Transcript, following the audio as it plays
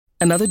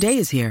Another day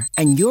is here,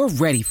 and you're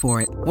ready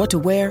for it. What to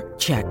wear?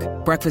 Check.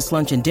 Breakfast,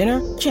 lunch, and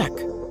dinner? Check.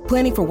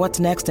 Planning for what's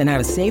next and how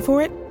to save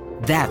for it?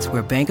 That's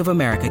where Bank of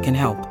America can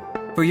help.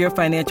 For your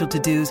financial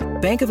to-dos,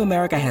 Bank of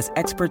America has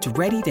experts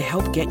ready to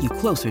help get you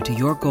closer to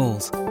your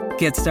goals.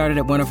 Get started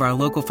at one of our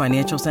local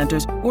financial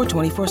centers or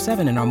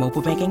 24/7 in our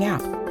mobile banking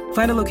app.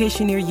 Find a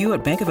location near you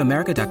at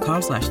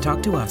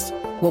bankofamerica.com/talktous.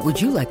 What would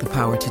you like the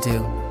power to do?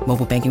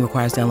 Mobile banking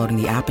requires downloading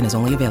the app and is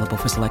only available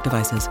for select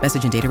devices.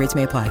 Message and data rates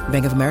may apply.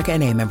 Bank of America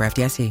N.A., member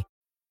FDIC.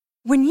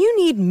 When you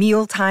need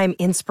mealtime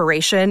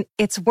inspiration,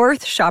 it's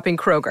worth shopping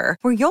Kroger,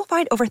 where you'll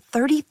find over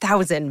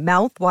 30,000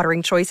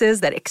 mouth-watering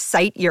choices that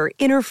excite your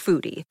inner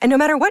foodie. And no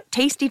matter what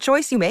tasty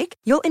choice you make,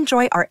 you'll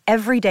enjoy our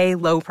everyday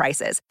low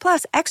prices,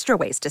 plus extra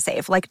ways to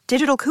save, like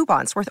digital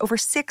coupons worth over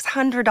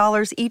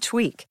 $600 each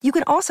week. You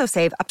can also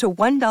save up to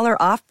 $1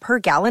 off per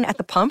gallon at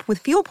the pump with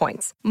fuel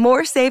points.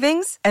 More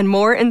savings and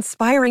more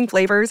inspiring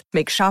flavors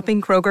make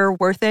shopping Kroger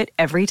worth it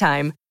every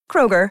time.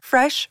 Kroger,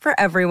 fresh for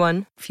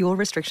everyone. Fuel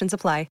restrictions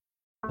apply.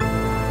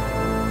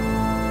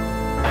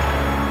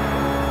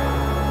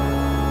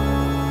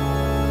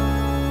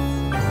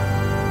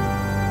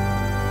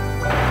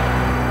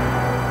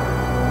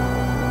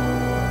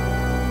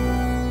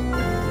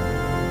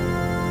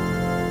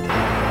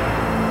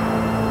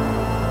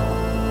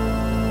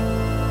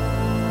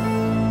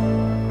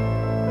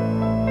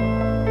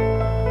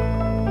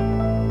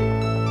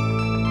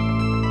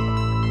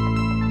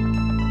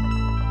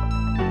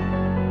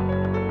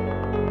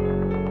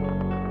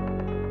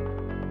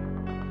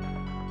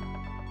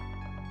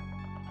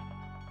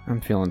 I'm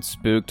feeling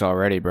spooked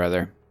already,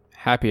 brother.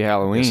 Happy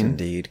Halloween. Yes,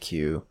 indeed,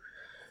 Q.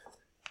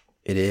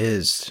 It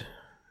is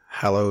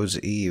Hallows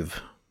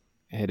Eve.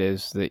 It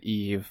is the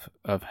eve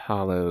of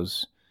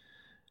Hallows.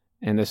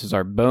 And this is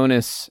our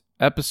bonus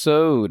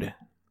episode.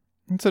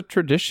 It's a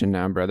tradition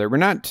now, brother. We're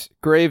not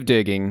grave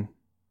digging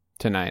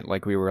tonight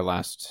like we were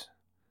last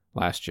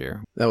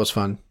year. That was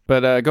fun.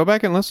 But go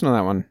back and listen to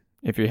that one.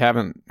 If you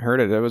haven't heard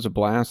it, it was a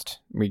blast.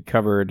 We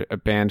covered a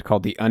band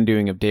called The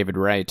Undoing of David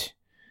Wright.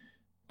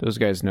 Those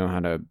guys know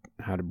how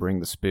to bring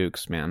the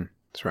spooks, man.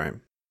 That's right.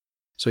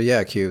 So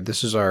yeah, Q,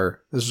 this is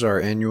our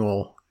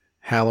annual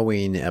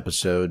Halloween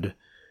episode.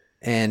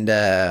 And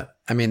I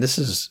mean,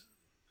 it's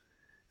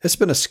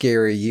been a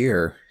scary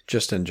year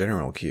just in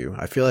general, Q.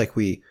 I feel like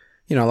a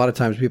lot of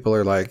times people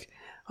are like,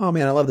 "Oh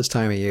man, I love this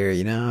time of year,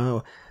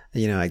 I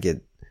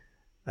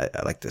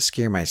like to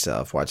scare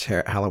myself, watch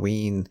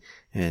Halloween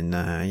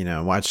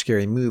and watch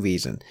scary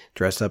movies and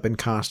dress up in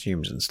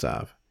costumes and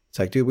stuff." It's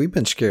like, dude, we've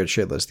been scared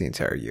shitless the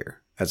entire year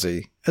as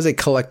a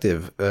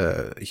collective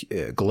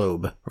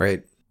globe,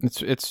 right?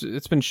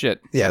 It's been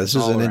shit. Yeah, this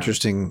is an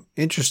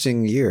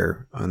interesting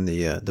year on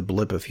the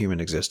blip of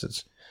human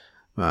existence.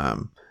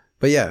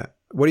 But yeah,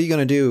 what are you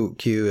gonna do,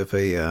 Q, if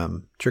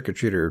a trick or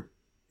treater,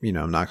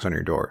 knocks on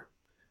your door?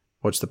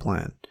 What's the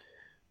plan?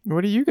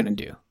 What are you gonna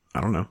do?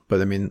 I don't know,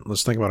 but I mean,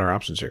 let's think about our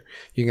options here.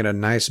 You can get a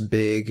nice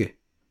big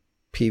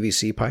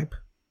PVC pipe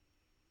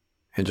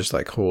and just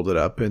like hold it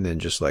up and then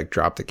just like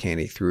drop the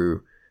candy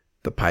through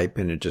the pipe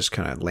and it just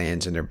kind of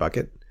lands in their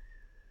bucket.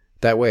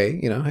 That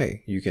way,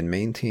 hey, you can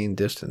maintain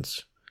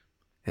distance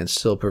and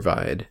still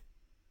provide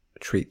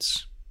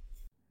treats.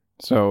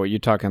 So you're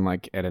talking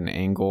like at an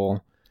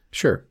angle?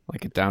 Sure.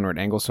 Like a downward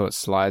angle so it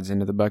slides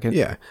into the bucket?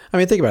 Yeah. I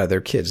mean, think about it.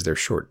 They're kids. They're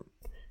short.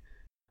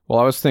 Well,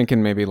 I was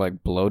thinking maybe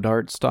like blow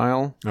dart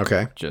style.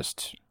 Okay.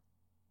 Just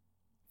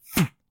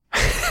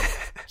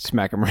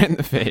smack them right in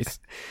the face.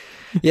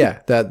 Yeah,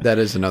 that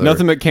is another.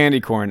 Nothing but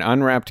candy corn,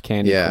 unwrapped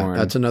candy corn. Yeah,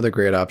 that's another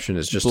great option.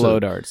 Is just blow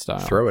dart style.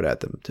 Throw it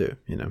at them too.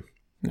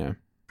 Yeah.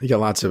 You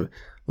got lots of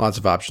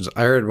options.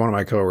 I heard one of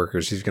my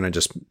coworkers. He's gonna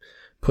just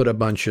put a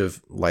bunch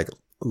of like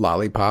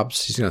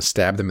lollipops. He's gonna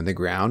stab them in the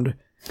ground,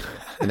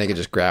 and they can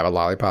just grab a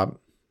lollipop,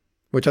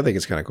 which I think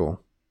is kind of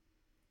cool.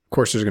 Of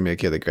course, there's gonna be a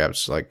kid that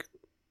grabs like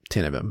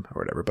 10 of them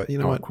or whatever. But you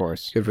know what? Of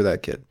course, good for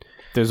that kid.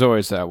 There's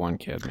always that one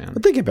kid, man.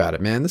 But think about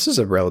it, man. This is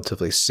a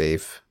relatively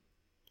safe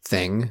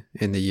thing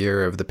in the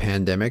year of the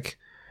pandemic.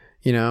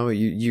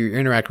 You're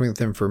interacting with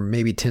them for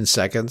maybe 10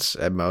 seconds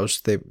at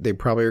most. They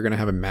probably are going to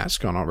have a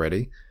mask on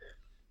already.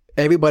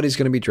 Everybody's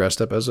going to be dressed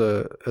up as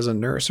a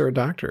nurse or a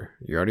doctor.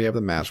 You already have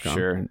the mask on.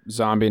 Sure.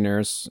 Zombie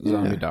nurse,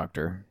 zombie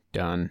doctor.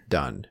 Done.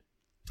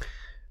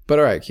 But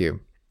all right,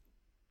 Q.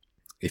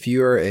 If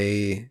you are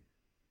a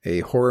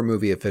horror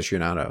movie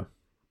aficionado,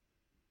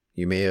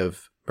 you may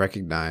have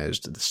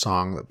recognized the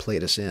song that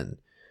played us in.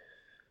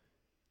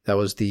 That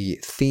was the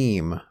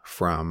theme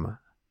from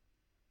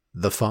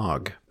The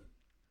Fog,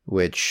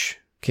 which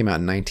came out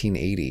in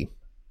 1980.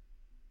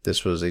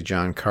 This was a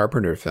John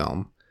Carpenter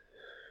film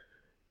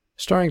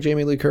starring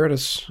Jamie Lee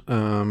Curtis.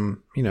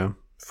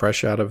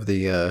 Fresh out of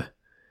the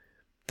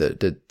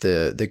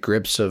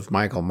grips of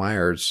Michael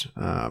Myers.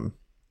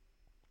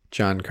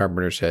 John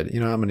Carpenter said,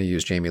 I'm going to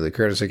use Jamie Lee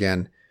Curtis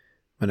again.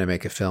 I'm going to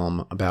make a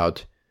film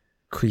about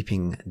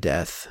creeping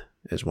death,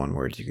 is one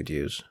word you could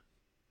use.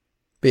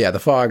 But yeah, The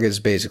Fog is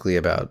basically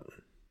about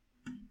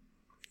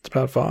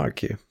fog.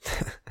 Q.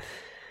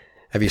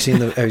 Have you seen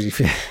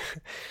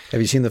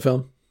the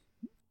film?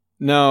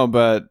 No,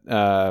 but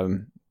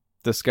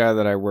this guy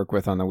that I work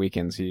with on the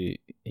weekends, he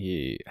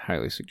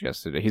highly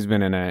suggested it. He's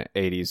been in a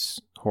 80s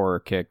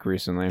horror kick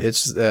recently.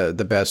 It's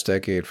the best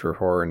decade for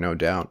horror, no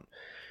doubt.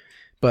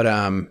 But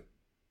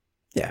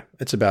yeah,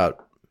 it's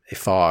about a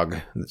fog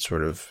that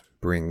sort of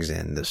brings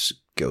in this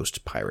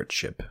ghost pirate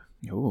ship.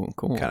 Ooh,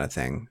 cool. Kind of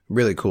thing.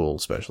 Really cool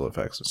special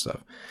effects and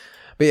stuff.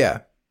 But yeah,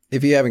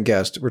 if you haven't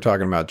guessed, we're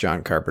talking about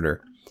John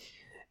Carpenter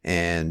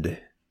and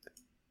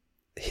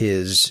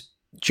his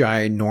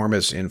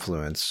ginormous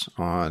influence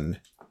on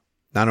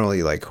not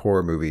only like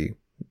horror movie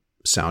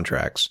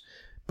soundtracks,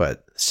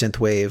 but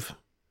synthwave,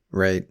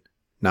 right?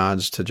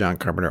 Nods to John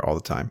Carpenter all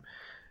the time.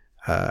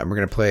 And we're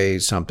going to play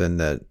something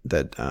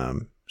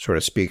that sort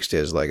of speaks to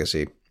his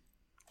legacy.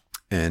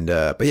 And,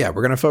 but yeah,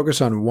 we're going to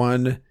focus on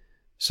one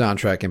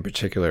soundtrack in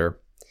particular.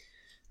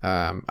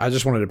 I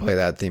just wanted to play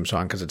that theme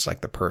song because it's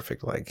like the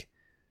perfect, like,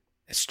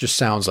 it just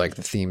sounds like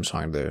the theme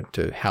song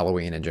to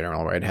Halloween in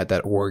general, right? It had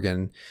that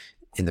organ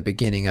in the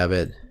beginning of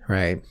it,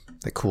 right?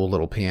 The cool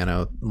little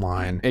piano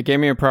line. It gave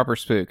me a proper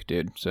spook,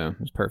 dude. So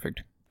it's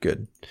perfect.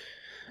 Good.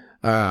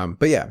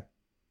 But yeah,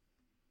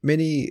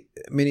 many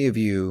of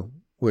you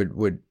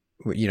would,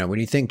 you know, when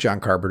you think John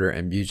Carpenter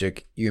and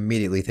music, you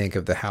immediately think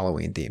of the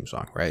Halloween theme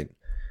song, right?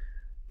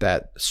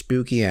 That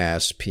spooky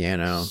ass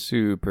piano.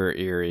 Super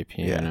eerie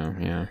piano,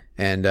 yeah.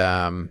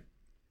 And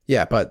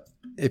yeah, but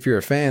if you're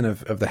a fan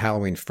of the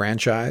Halloween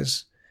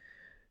franchise,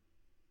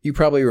 you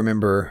probably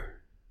remember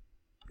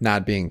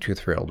not being too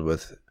thrilled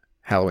with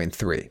Halloween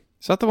 3.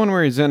 Is that the one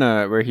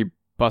where where he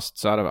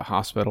busts out of a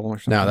hospital or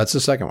something? No, that's the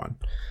second one.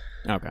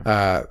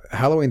 Okay.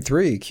 Halloween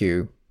 3,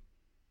 Q,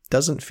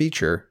 doesn't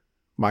feature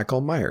Michael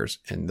Myers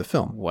in the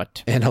film.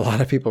 What? And a lot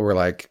of people were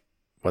like,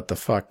 what the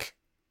fuck?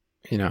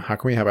 You know, how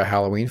can we have a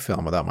Halloween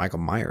film without Michael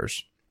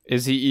Myers?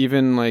 Is he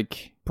even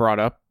like brought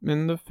up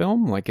in the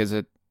film? Like,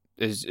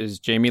 is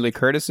Jamie Lee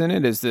Curtis in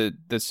it? Is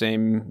it the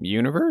same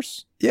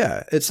universe?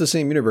 Yeah, it's the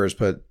same universe,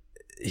 but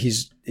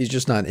he's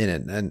just not in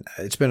it. And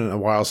it's been a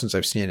while since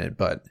I've seen it,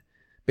 but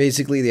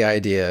basically the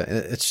idea,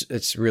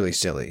 it's really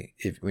silly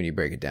when you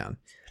break it down.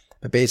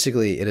 But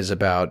basically it is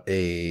about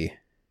this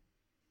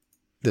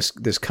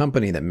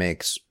company that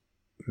makes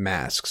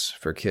masks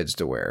for kids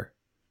to wear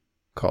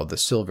called the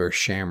Silver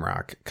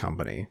Shamrock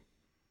Company.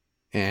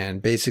 And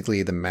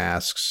basically the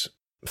masks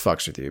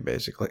fucks with you,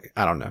 basically.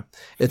 I don't know.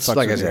 It's Fucks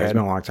like I with said, your it's head.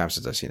 been a long time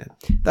since I've seen it.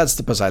 That's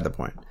beside the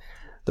point.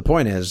 The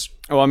point is...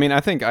 Well, I mean,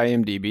 I think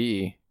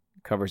IMDb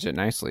covers it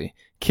nicely.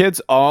 Kids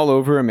all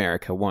over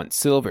America want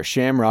silver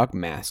shamrock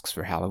masks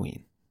for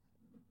Halloween.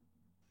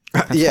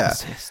 That's yeah, all it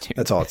says, dude.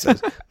 that's all it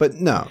says. But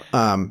no,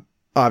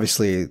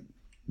 obviously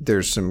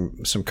there's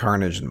some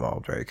carnage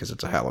involved, right? Because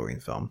it's a Halloween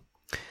film.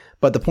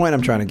 But the point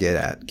I'm trying to get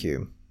at,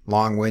 Q,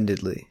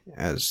 long-windedly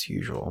as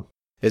usual,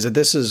 is that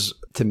this is,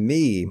 to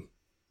me,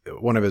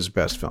 one of his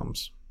best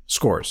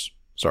scores.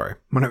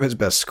 One of his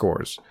best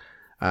scores.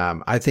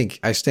 I think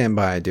I stand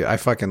by, dude. I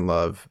fucking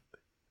love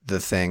The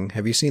Thing.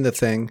 Have you seen The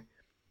Thing?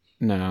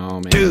 No,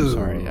 man. Dude. I'm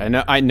sorry.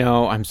 I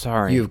know. I'm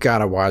sorry. You've got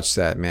to watch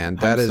that, man.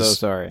 I'm so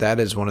sorry. That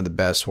is one of the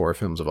best horror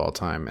films of all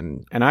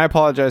time. And I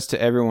apologize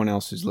to everyone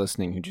else who's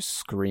listening who just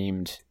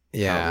screamed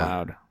Yeah. out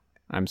loud.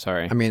 I'm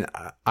sorry. I mean,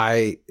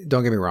 I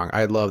don't get me wrong.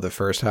 I love the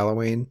first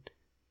Halloween.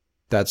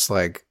 That's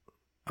like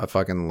a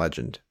fucking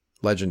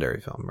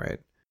legendary film, right?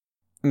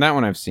 And that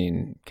one I've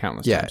seen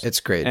countless Yeah, times. it's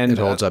great. And it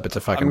holds up. It's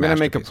a fucking I'm going to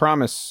make a masterpiece.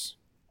 promise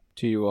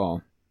to you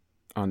all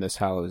on this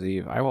Hallows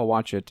Eve. I will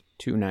watch it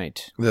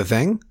tonight. The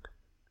Thing?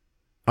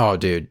 Oh,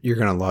 dude, you're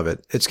going to love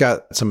it. It's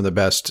got some of the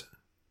best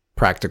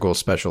practical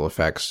special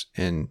effects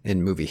in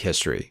movie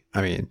history.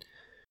 I mean,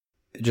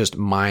 just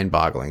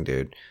mind-boggling,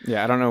 dude.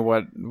 Yeah, I don't know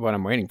what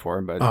I'm waiting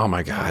for, but Oh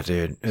my God,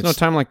 dude. there's no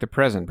time like the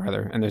present,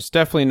 brother. And there's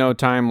definitely no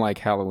time like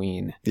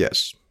Halloween.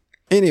 Yes.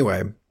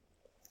 Anyway,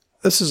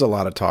 this is a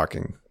lot of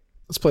talking.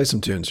 Let's play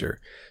some tunes here.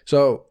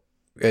 So,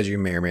 as you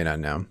may or may not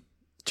know,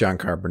 John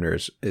Carpenter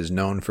is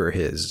known for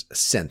his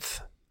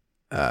synth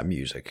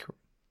music.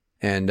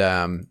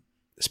 And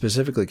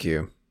specifically,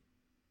 Q,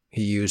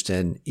 he used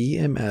an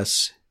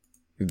EMS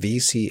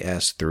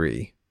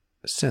VCS3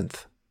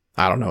 synth.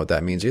 I don't know what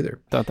that means either.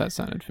 Thought that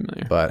sounded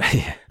familiar. But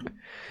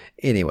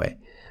anyway,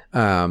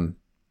 and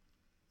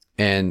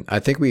I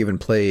think we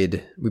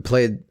played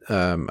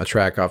a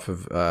track off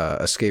of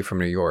Escape from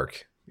New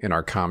York in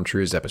our Com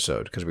Trues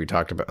episode because we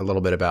talked a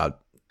little bit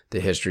about the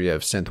history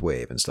of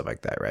synthwave and stuff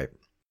like that, right?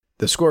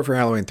 The score for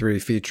Halloween 3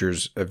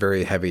 features a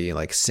very heavy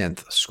like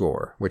synth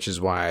score, which is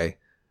why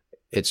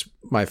it's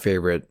my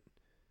favorite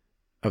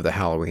of the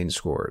Halloween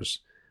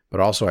scores.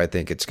 But also I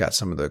think it's got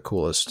some of the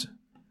coolest,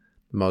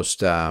 most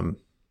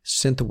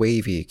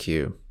synthwavy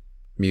Q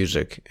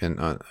music and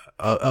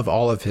of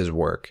all of his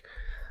work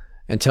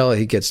until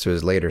he gets to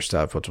his later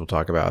stuff, which we'll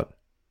talk about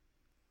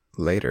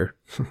later.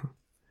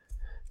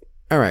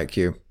 All right,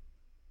 Q.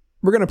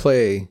 We're going to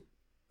play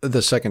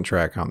the second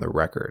track on the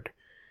record.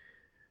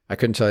 I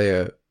couldn't tell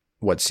you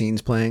what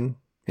scene's playing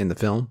in the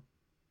film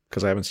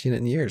because I haven't seen it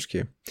in years,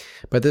 Q.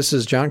 But this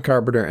is John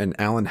Carpenter and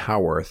Alan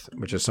Howarth,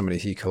 which is somebody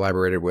he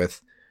collaborated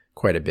with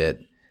quite a bit.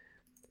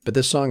 But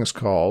this song is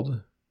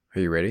called Are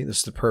you ready? This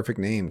is the perfect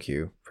name,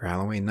 Q, for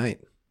Halloween night.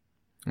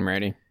 I'm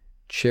ready.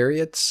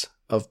 Chariots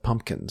of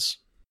Pumpkins.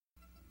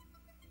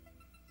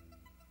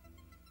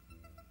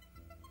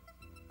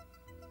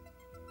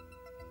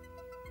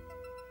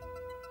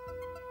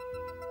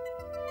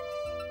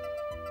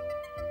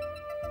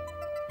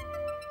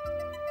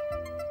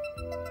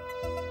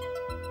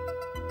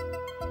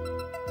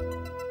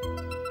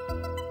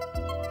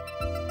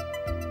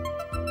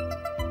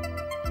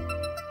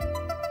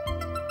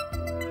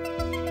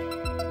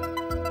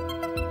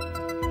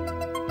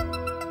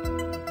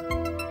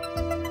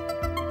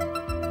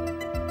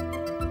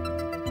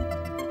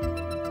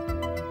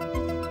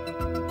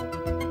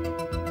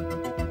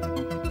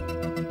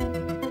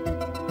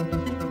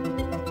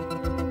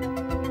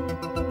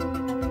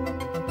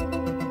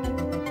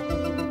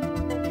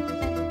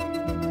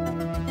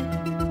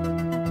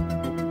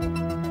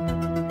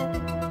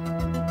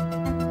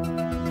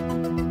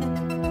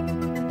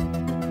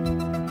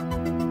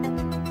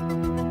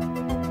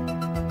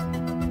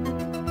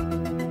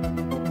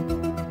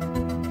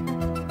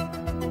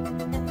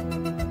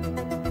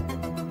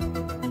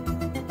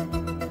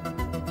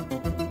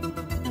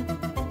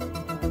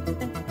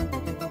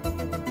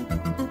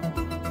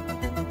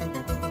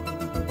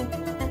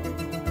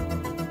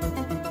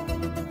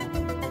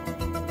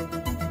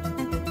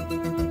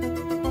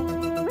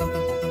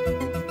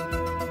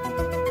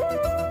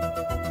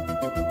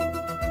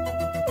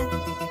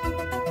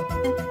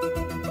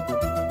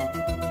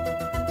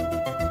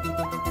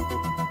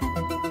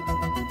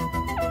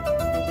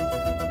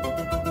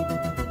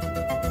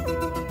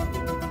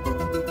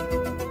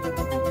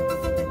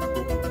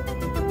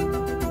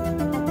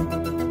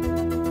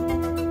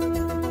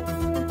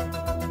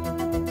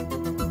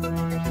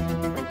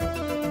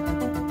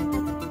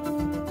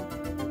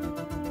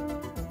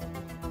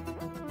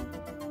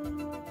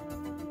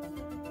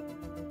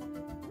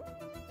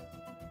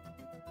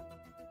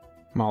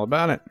 I'm all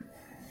about it.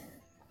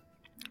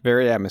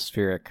 Very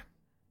atmospheric.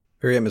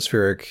 Very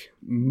atmospheric.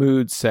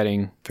 Mood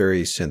setting.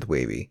 Very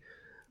synth-wavy.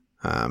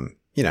 That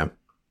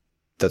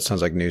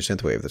sounds like new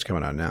synthwave that's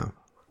coming out now.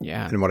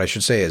 Yeah. And what I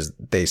should say is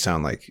they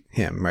sound like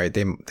him, right?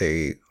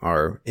 They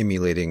are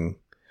emulating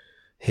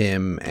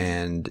him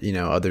and,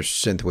 other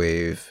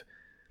synthwave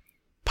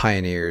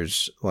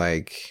pioneers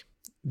like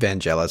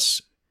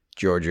Vangelis,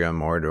 Giorgio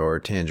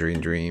Moroder, Tangerine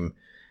Dream.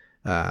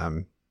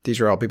 These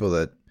are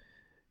all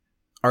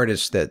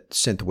artists that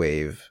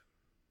synthwave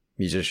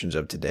musicians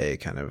of today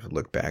kind of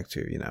look back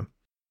to,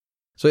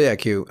 So yeah,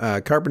 Q,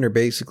 Carpenter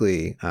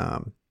basically,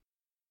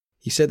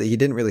 he said that he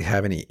didn't really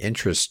have any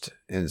interest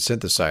in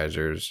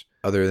synthesizers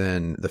other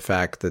than the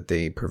fact that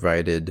they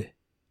provided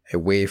a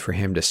way for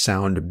him to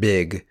sound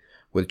big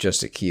with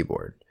just a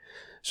keyboard.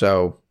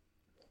 So,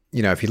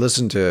 if you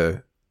listen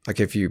to,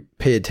 if you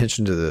pay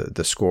attention to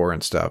the score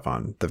and stuff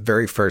on the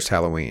very first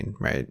Halloween,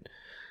 right?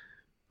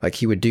 Like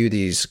he would do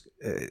these,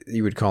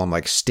 you would call them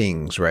like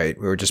stings, right?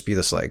 It would just be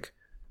this like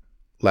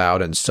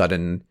loud and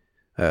sudden,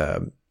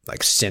 like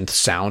synth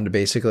sound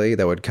basically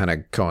that would kind of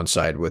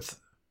coincide with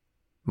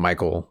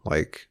Michael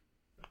like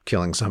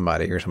killing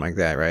somebody or something like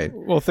that, right?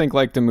 Well, think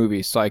like the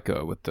movie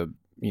Psycho with the,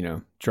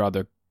 draw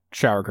the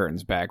shower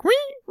curtains back.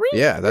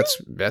 Yeah,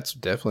 that's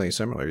definitely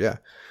similar, yeah.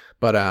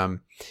 But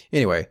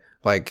anyway,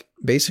 like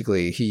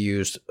basically he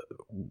used,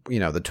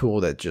 the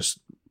tool that just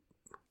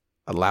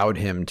allowed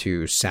him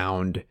to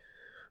sound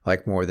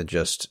like more than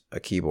just a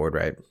keyboard,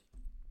 right?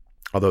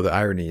 Although the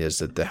irony is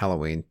that the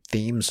Halloween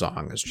theme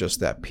song is just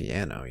that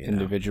piano,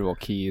 Individual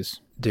keys.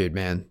 Dude,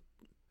 man,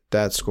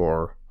 that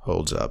score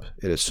holds up.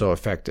 It is so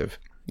effective.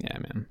 Yeah,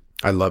 man.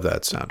 I love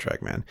that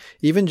soundtrack, man.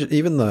 Even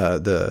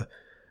the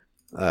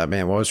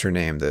man, what was her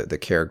name? The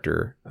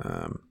character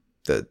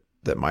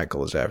that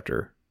Michael is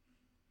after.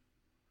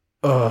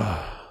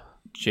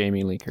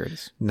 Jamie Lee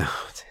Curtis. No.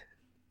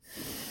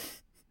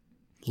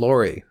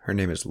 Lori. Her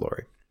name is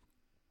Lori.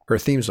 Her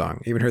theme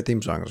song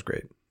is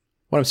great.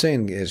 What I'm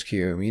saying is,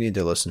 Q, you need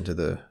to listen to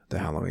the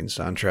Halloween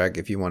soundtrack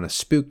if you want to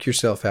spook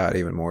yourself out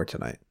even more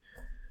tonight.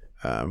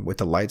 With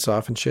the lights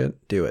off and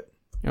shit, do it.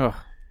 Oh,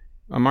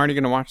 I'm already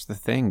going to watch The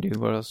Thing, dude.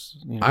 What else?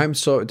 Dude, I'm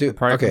sure I'm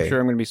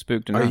going to be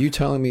spooked enough. Are you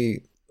telling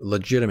me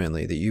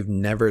legitimately that you've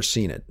never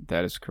seen it?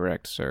 That is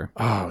correct, sir.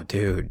 Oh,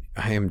 dude,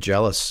 I am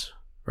jealous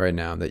right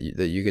now that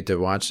you get to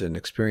watch it and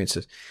experience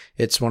it.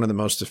 It's one of the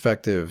most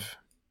effective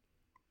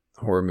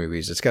horror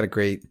movies. It's got a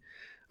great...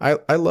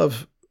 I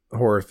love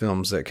horror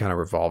films that kind of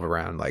revolve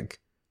around like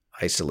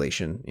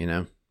isolation,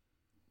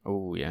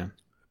 Oh, yeah.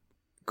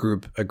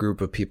 A group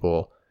of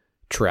people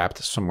trapped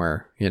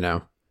somewhere,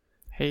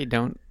 Hey,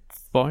 don't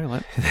spoil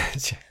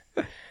it.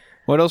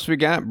 What else we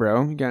got,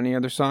 bro? You got any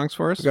other songs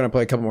for us? We're going to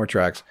play a couple more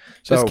tracks.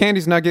 So, this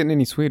candy's not getting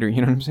any sweeter,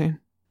 you know what I'm saying?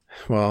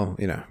 Well,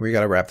 we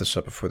got to wrap this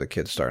up before the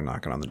kids start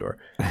knocking on the door.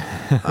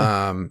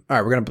 All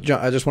right,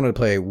 I just wanted to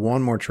play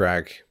one more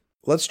track.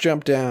 Let's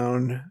jump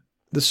down.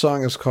 This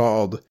song is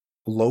called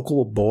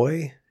Local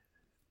Boy,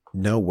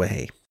 No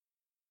Way.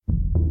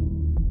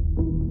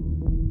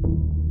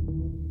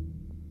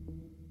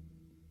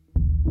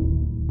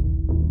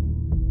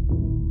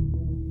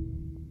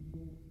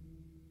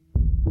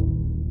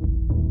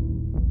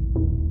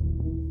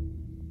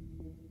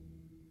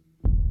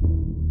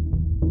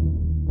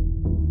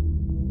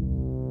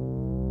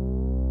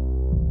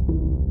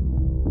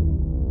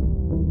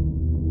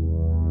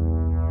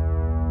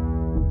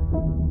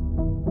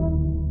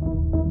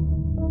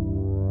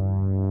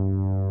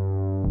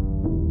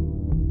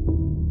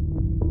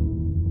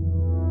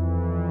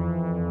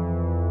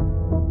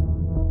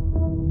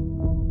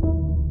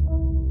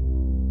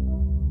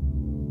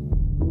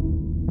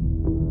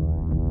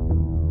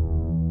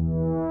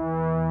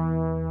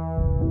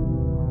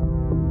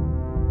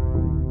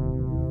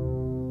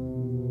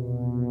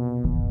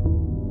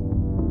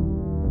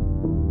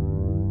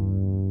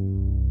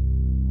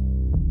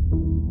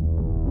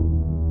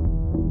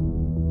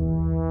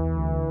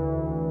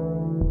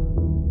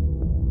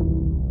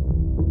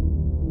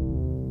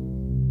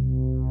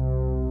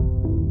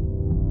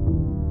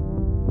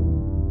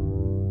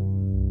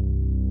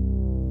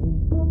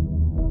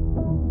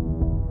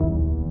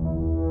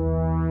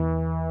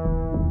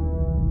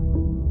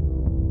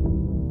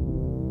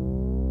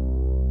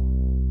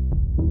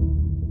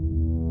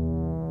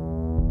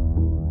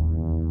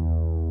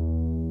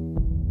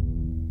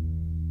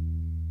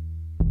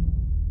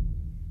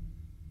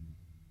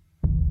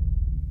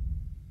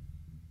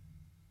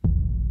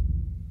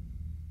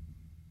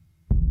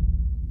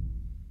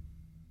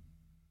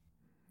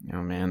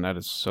 Oh man, that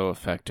is so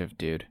effective,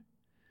 dude.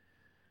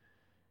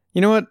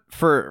 You know what?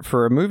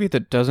 For a movie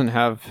that doesn't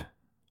have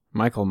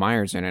Michael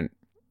Myers in it,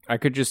 I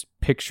could just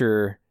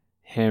picture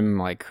him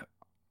like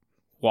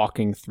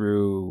walking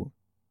through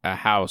a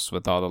house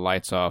with all the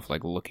lights off,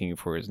 like looking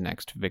for his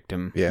next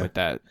victim with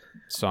that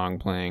song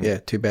playing. Yeah,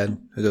 too bad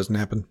it doesn't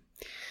happen.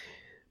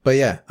 But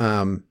yeah,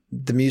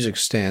 the music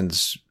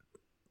stands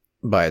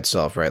by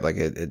itself, right? Like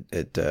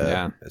it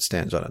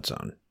stands on its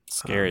own.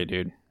 Scary,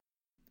 dude.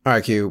 All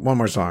right, Q, one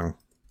more song.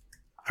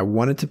 I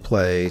wanted to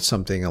play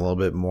something a little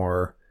bit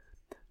more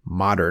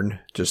modern,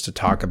 just to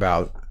talk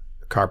about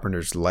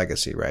Carpenter's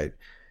legacy, right?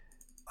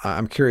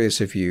 I'm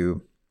curious if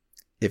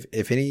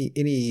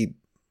any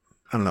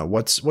I don't know,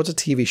 what's a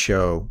TV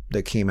show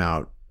that came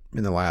out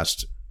in the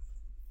last,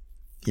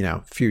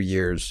 few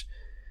years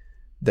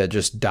that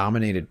just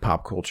dominated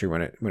pop culture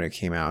when it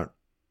came out?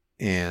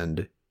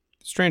 And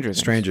Stranger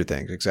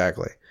Things,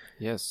 exactly.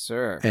 Yes,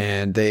 sir.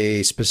 And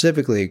they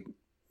specifically,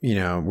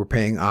 were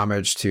paying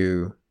homage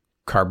to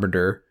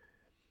Carpenter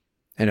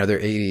and other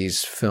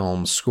 80s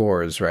film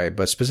scores, right?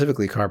 But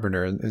specifically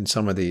Carpenter in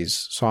some of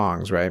these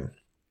songs, right?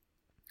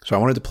 So I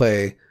wanted to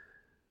play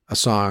a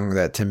song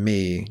that to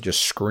me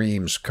just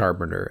screams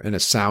Carpenter, and it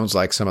sounds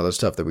like some of the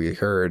stuff that we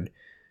heard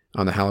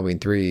on the Halloween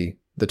 3,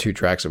 the 2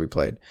 tracks that we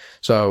played.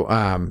 So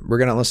we're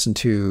going to listen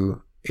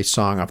to a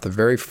song off the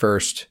very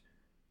first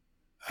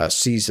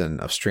season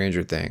of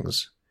Stranger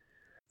Things.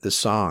 This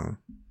song,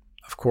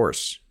 of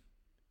course,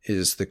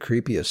 is the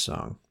creepiest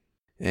song,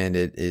 and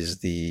it is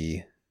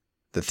the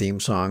theme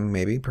song,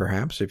 maybe,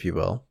 perhaps, if you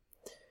will,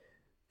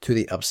 to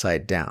The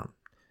Upside Down.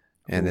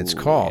 And it's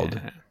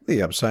called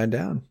The Upside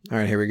Down. All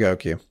right, here we go,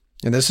 Q.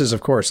 And this is, of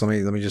course, let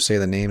me just say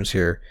the names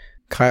here: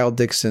 Kyle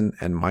Dixon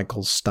and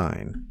Michael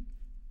Stein.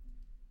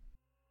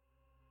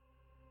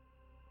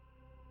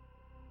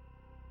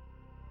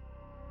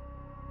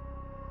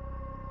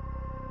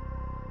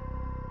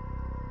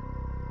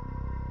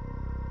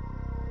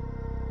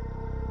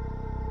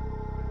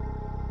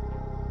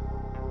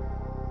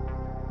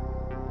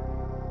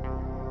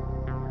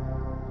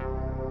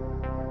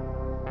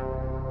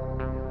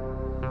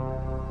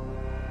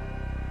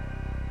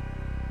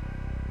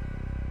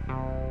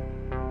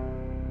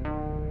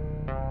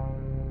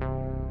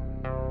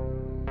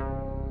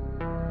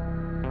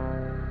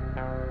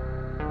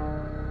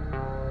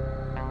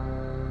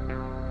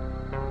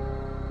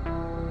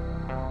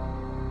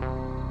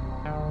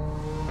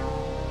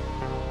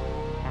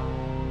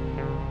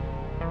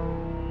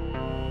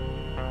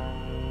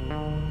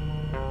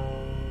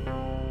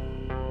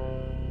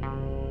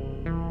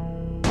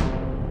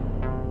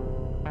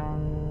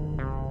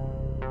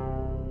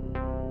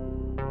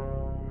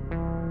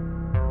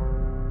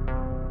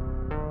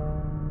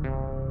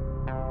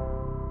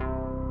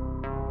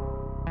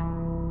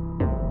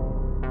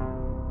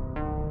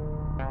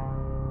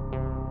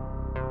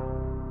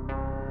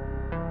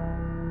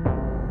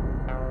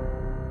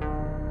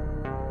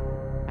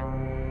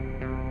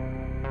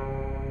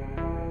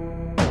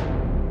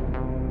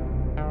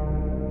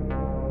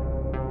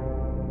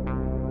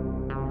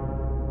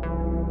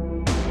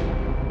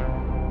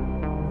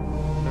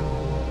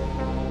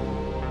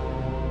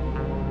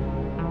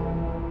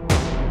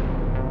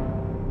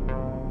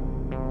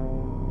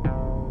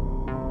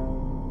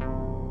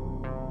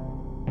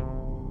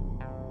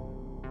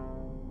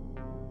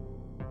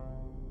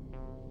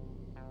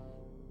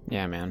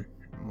 Yeah, man.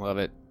 Love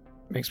it.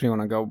 Makes me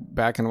want to go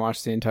back and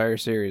watch the entire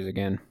series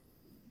again.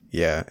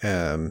 Yeah,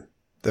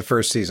 the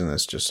first season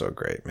is just so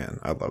great, man.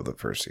 I love the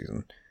first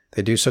season.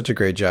 They do such a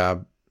great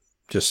job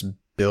just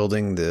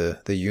building the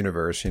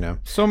universe,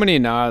 So many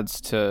nods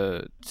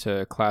to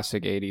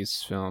classic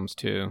 80s films,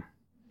 too.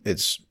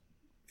 It's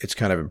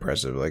kind of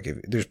impressive. Like,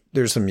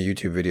 there's some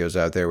YouTube videos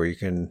out there where you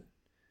can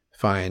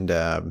find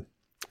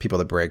people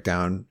that break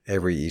down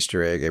every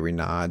Easter egg, every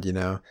nod,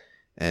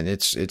 and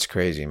it's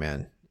crazy,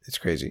 man. It's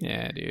crazy.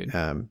 Yeah, dude.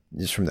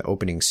 Just from the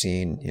opening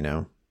scene,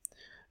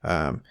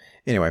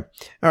 Anyway,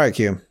 all right,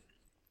 Q.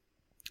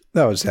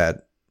 That was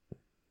that.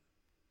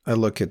 I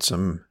look at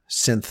some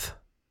synth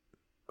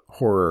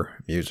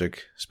horror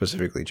music,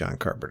 specifically John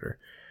Carpenter.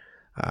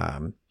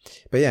 But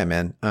yeah,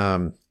 man.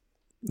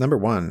 Number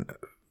one,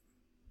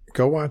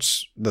 go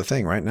watch The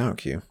Thing right now,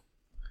 Q.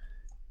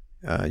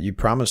 You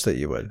promised that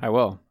you would. I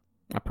will.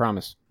 I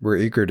promise. We're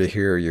eager to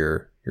hear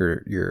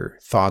your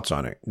thoughts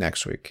on it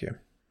next week, Q.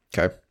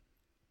 Okay.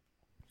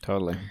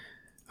 Totally.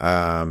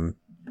 I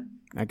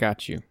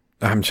got you.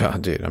 I'm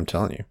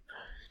telling you.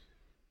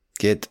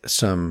 Get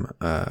some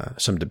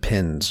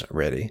Depends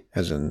ready,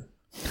 as in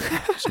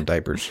some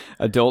diapers.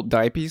 Adult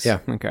diapers? Yeah.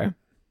 Okay.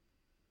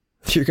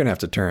 You're going to have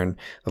to turn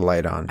the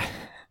light on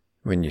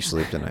when you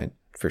sleep tonight,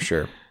 for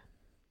sure.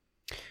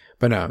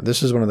 But no,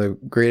 this is one of the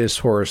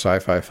greatest horror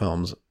sci-fi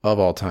films of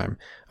all time.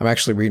 I'm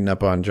actually reading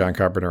up on John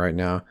Carpenter right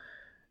now.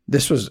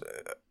 This was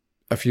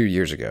a few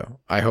years ago.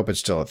 I hope it's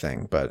still a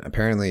thing, but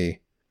apparently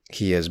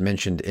he has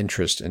mentioned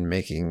interest in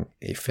making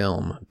a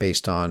film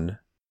based on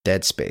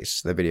Dead Space,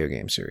 the video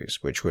game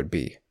series, which would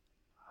be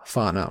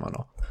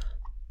phenomenal.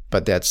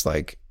 But that's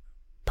like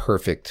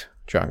perfect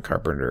John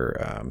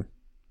Carpenter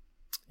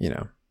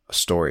a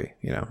story,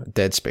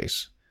 Dead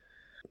Space.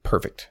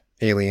 Perfect.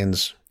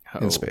 Aliens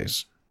in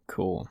space.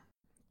 Cool.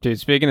 Dude,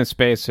 speaking of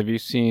space, have you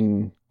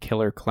seen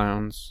Killer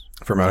Clowns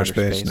from Outer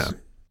Space? No.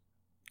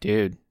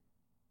 Dude.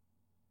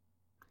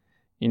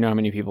 You know how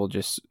many people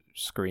just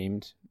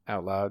screamed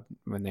out loud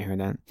when they heard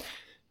that?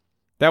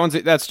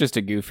 That's just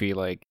a goofy,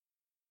 like,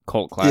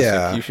 cult classic.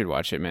 Yeah. You should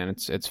watch it, man.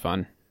 It's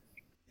fun.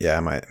 Yeah, I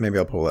might. Maybe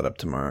I'll pull that up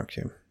tomorrow,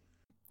 Q.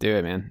 Do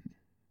it, man.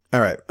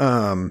 All right.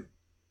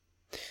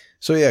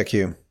 So yeah,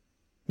 Q.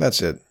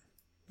 That's it.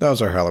 That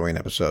was our Halloween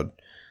episode.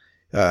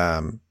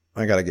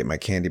 I got to get my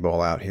candy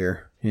ball out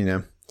here,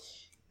 Oh,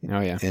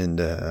 yeah.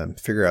 And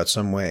figure out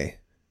some way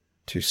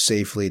to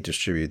safely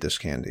distribute this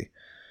candy.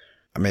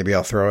 Maybe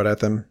I'll throw it at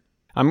them.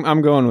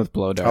 I'm going with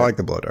blow dart. I like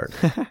the blow dart.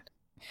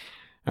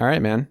 All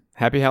right, man.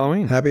 Happy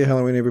Halloween. Happy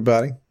Halloween,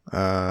 everybody.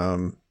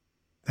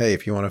 Hey,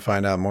 if you want to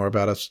find out more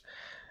about us,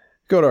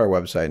 go to our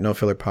website,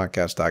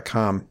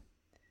 nofillerpodcast.com.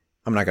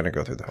 I'm not going to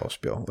go through the whole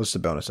spiel. This is a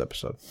bonus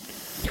episode.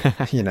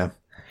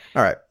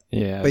 All right.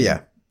 Yeah. But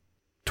yeah,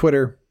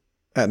 Twitter,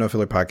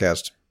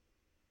 @nofillerpodcast.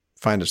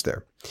 Find us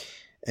there.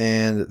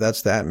 And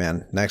that's that,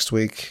 man. Next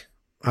week,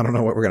 I don't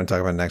know what we're going to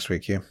talk about next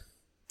week,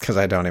 because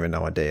I don't even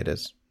know what day it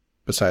is,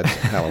 besides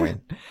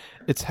Halloween.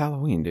 It's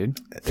Halloween, dude.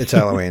 It's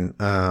Halloween,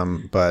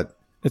 but...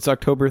 It's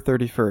October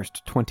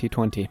 31st,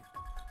 2020.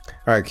 All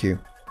right, Q.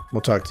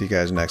 We'll talk to you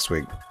guys next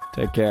week.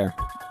 Take care.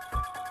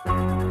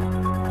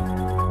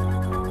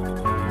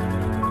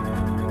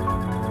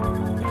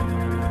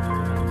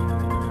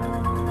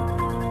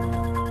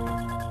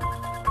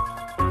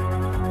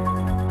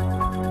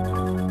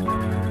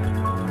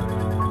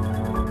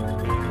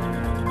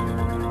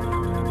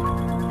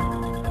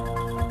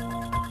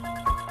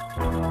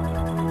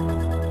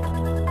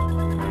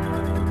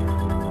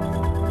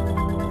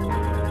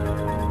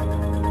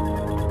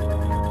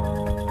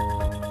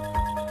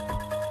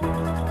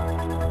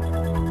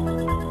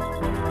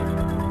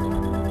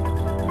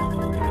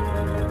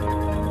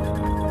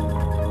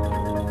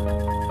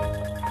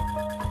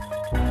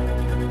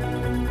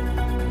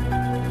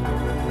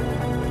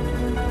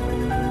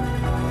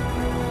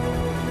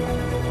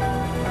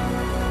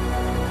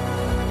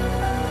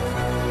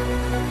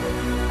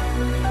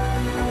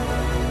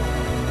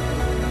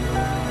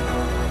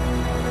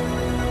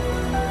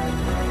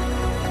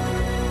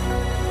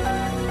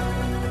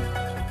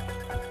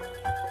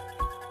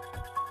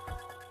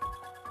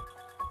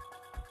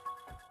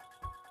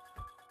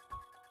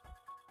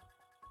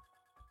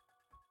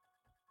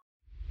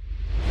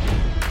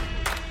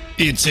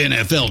 It's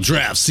NFL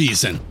draft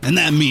season, and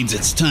that means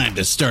it's time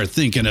to start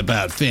thinking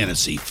about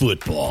fantasy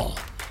football.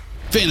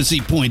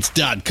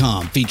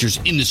 FantasyPoints.com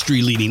features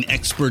industry-leading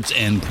experts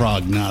and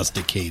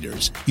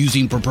prognosticators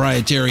using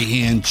proprietary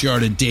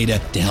hand-charted data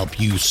to help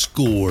you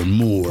score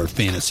more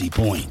fantasy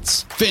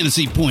points.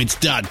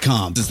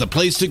 FantasyPoints.com is the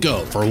place to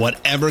go for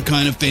whatever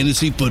kind of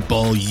fantasy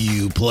football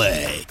you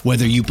play.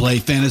 Whether you play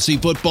fantasy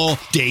football,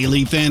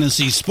 daily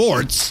fantasy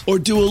sports, or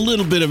do a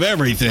little bit of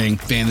everything,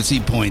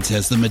 Fantasy Points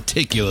has the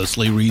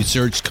meticulously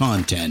researched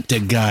content to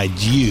guide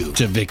you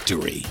to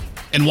victory.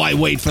 And why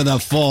wait for the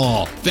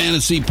fall?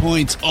 Fantasy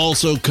Points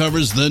also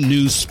covers the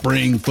new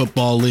spring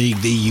football league,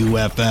 the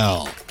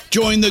UFL.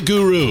 Join the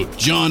guru,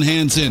 John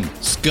Hansen,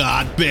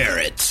 Scott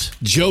Barrett,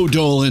 Joe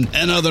Dolan,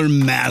 and other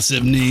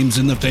massive names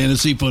in the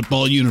fantasy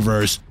football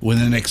universe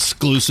with an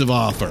exclusive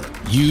offer.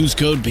 Use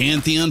code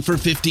Pantheon for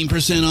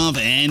 15% off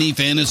any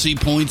Fantasy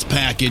Points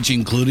package,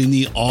 including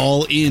the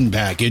all-in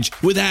package,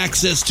 with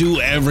access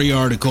to every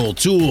article,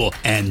 tool,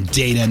 and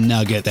data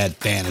nugget that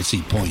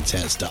Fantasy Points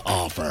has to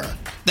offer.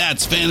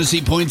 That's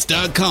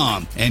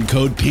FantasyPoints.com and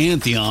code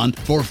Pantheon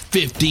for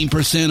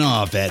 15%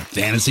 off at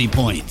Fantasy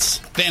Points.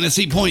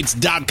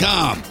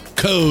 FantasyPoints.com,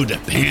 code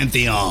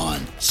Pantheon.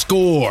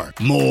 Score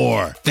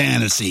more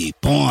fantasy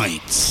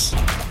points.